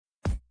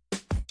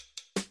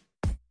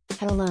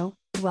Hello,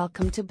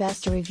 welcome to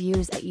Best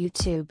Reviews at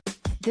YouTube.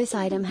 This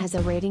item has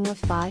a rating of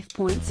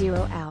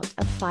 5.0 out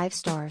of 5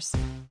 stars.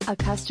 A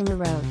customer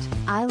wrote,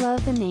 "I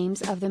love the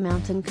names of the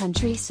Mountain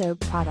Country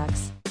soap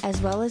products,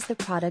 as well as the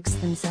products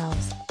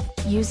themselves.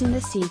 Using the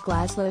Sea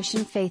Glass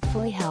Lotion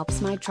faithfully helps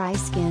my dry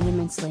skin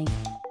immensely.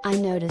 I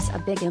notice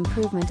a big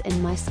improvement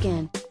in my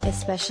skin,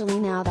 especially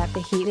now that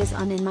the heat is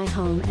on in my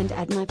home and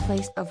at my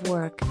place of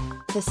work.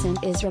 The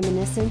scent is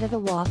reminiscent of a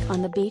walk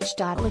on the beach.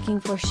 Looking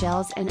for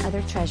shells and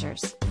other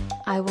treasures.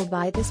 I will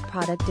buy this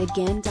product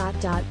again.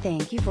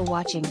 Thank you for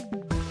watching.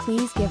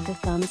 Please give the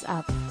thumbs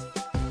up.